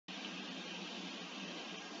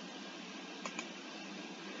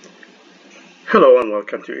Hello and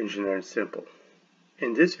welcome to Engineering Simple.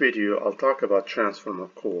 In this video, I'll talk about transformer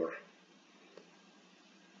core.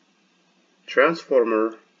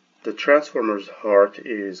 The transformer's heart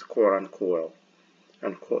is core and coil,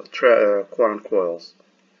 and core and coils.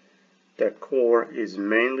 The core is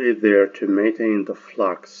mainly there to maintain the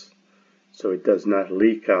flux, so it does not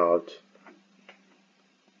leak out.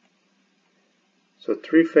 So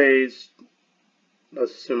three-phase.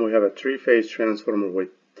 Let's assume we have a three-phase transformer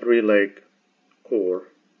with three-leg core.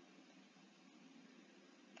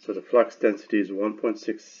 So the flux density is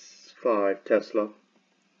 1.65 Tesla.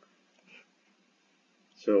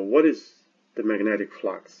 So what is the magnetic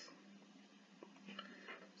flux?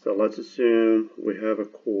 So let's assume we have a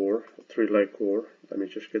core, a three-leg core. Let me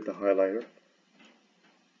just get the highlighter.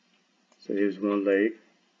 So here's one leg.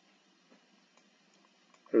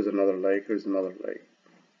 Here's another leg. Here's another leg.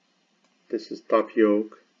 This is top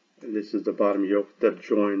yoke, and this is the bottom yoke that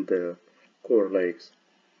join the core legs.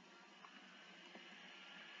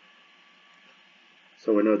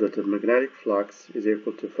 So we know that the magnetic flux is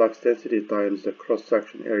equal to flux density times the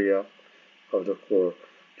cross-section area of the core.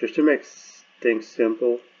 Just to make things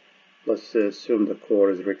simple, let's assume the core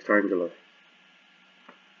is rectangular.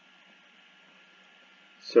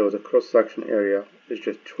 So the cross-section area is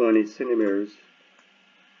just 20 centimeters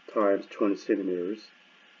times 20 centimeters,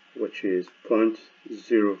 which is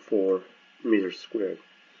 0.04 meters squared.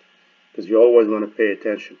 Because you always want to pay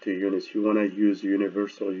attention to units. You want to use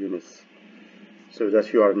universal units so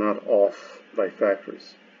that you are not off by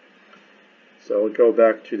factors. So I'll go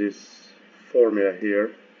back to this formula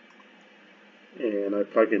here and I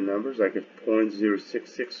plug in numbers. I get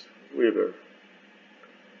 0.066 Weber.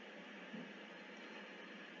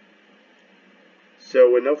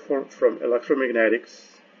 So we know from electromagnetics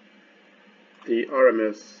the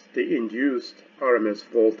induced RMS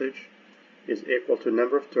voltage is equal to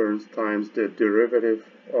number of turns times the derivative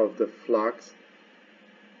of the flux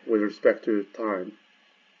with respect to time,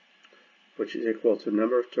 which is equal to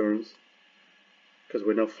number of turns, because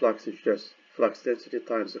we know flux is just flux density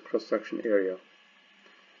times the cross-section area.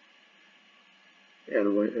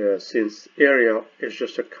 And since area is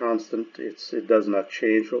just a constant, it does not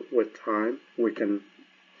change with time, we can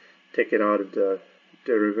take it out of the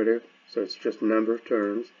derivative. So it's just number of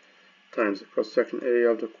turns times the cross-section area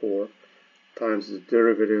of the core times the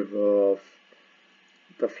derivative of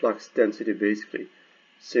the flux density. Basically,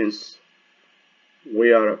 since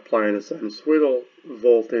we are applying a sinusoidal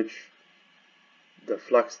voltage, the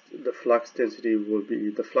flux density will be,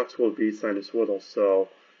 the flux will be sinusoidal. So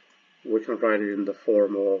we can write it in the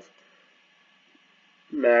form of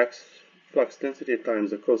max flux density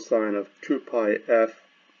times the cosine of 2 pi f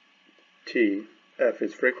t. F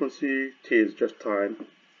is frequency, t is just time.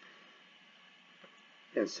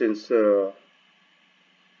 And since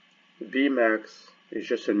Vmax is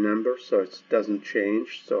just a number, so it doesn't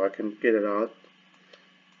change, so I can get it out.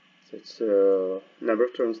 So it's number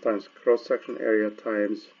of turns times cross-section area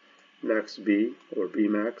times max B, or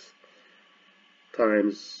Bmax,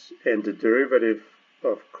 times, and the derivative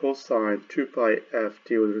of cosine 2 pi ft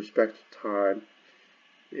with respect to time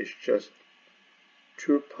is just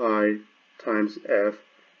 2 pi times f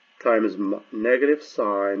times negative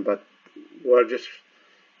sign, but we're just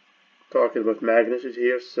talking about magnitude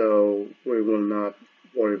here, so we will not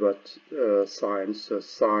worry about signs. So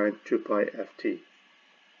sine 2 pi ft.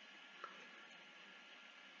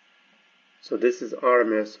 So this is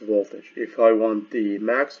RMS voltage. If I want the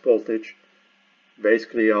max voltage,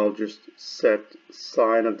 basically I'll just set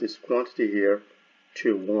sine of this quantity here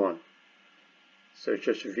to 1. So it's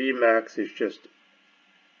just Vmax is just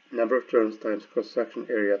number of turns times cross-section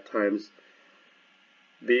area times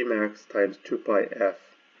Bmax times 2 pi f.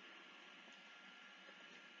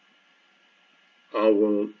 I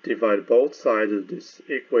will divide both sides of this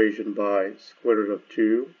equation by square root of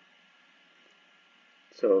 2.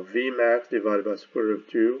 So Vmax divided by square root of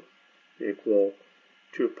 2 equal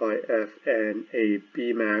 2 pi f, and a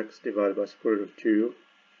Bmax divided by square root of 2.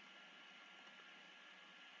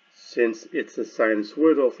 Since it's a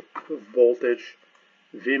sinusoidal voltage,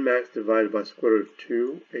 Vmax divided by square root of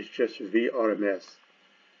 2 is just Vrms.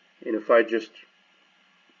 And if I just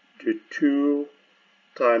do 2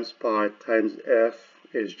 times pi times f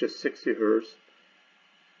is just 60 Hertz,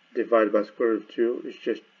 divided by square root of 2 is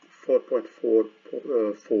just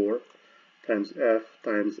 4.44 times f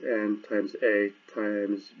times n times a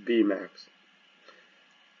times Bmax.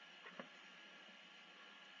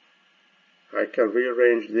 I can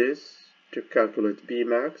rearrange this to calculate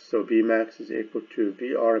Bmax. So Bmax is equal to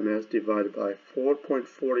Vrms divided by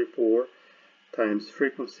 4.44 times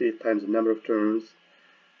frequency times the number of turns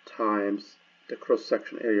times the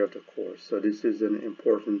cross-section area of the core. So this is an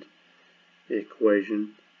important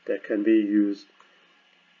equation that can be used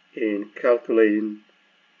in calculating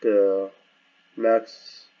the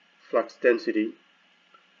max flux density,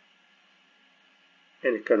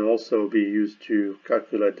 and it can also be used to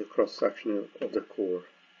calculate the cross-section of the core.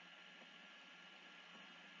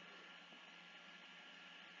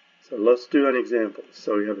 So let's do an example.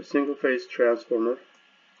 So we have a single-phase transformer.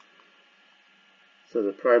 So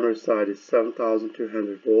the primary side is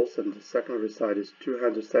 7,200 volts and the secondary side is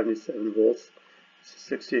 277 volts. It's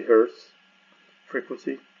 60 Hertz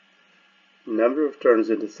frequency. Number of turns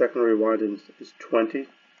in the secondary winding is 20.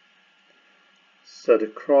 So the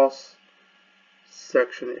cross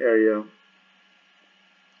section area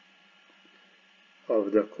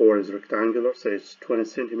of the core is rectangular, so it's 20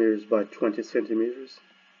 centimeters by 20 centimeters.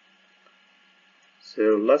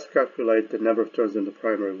 So let's calculate the number of turns in the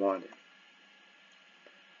primary winding.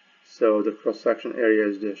 So the cross-section area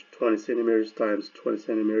is just 20 centimeters times 20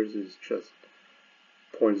 centimeters is just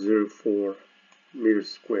 0.04 meters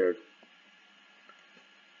squared.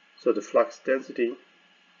 So the flux density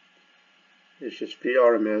is just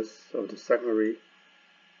Vrms of the secondary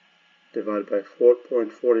divided by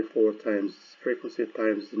 4.44 times frequency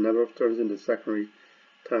times the number of turns in the secondary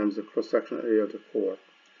times the cross-section area of the core.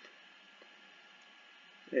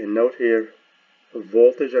 And note here, the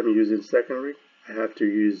voltage I'm using secondary, I have to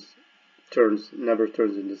use number of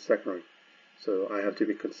turns in the secondary. So I have to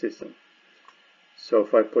be consistent. So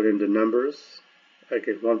if I put in the numbers, I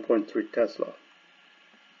get 1.3 Tesla.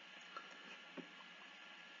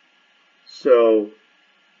 So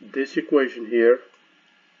this equation here,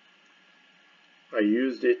 I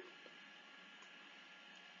used it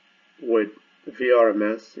with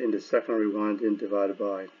Vrms in the secondary winding divided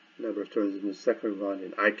by number of turns in the secondary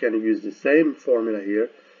winding. I can use the same formula here,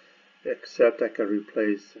 except I can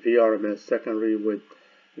replace Vrms secondary with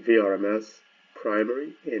Vrms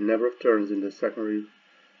primary and number of turns in the secondary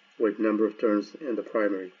with number of turns in the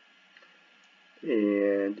primary.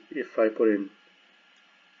 And if I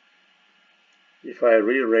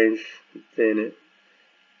rearrange then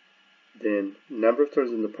number of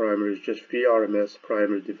turns in the primary is just Vrms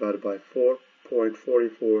primary divided by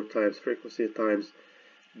 4.44 times frequency times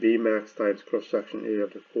Bmax times cross-section area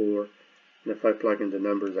of the core. And if I plug in the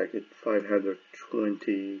numbers, I get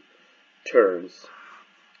 520 turns.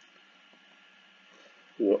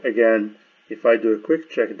 Well, again, if I do a quick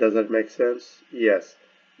check, does that make sense? Yes.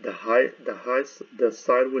 The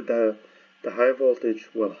side with the high voltage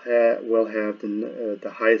will have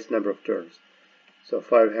the highest number of turns. So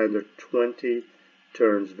 520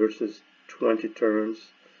 turns versus 20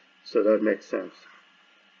 turns. So that makes sense.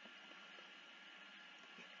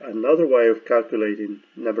 Another way of calculating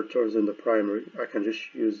number of turns in the primary, I can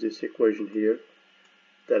just use this equation here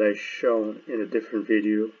that I shown in a different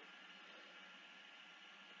video.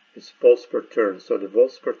 It's volts per turn. So the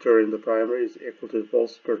volts per turn in the primary is equal to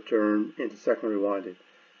volts per turn in the secondary winding.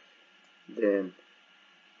 Then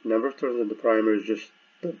number of turns in the primary is just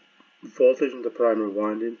the voltage in the primary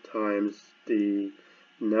winding times the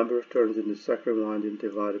number of turns in the secondary winding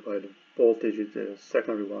divided by the voltage in the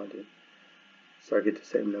secondary winding. So I get the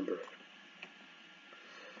same number.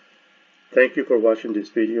 Thank you for watching this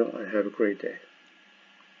video and have a great day.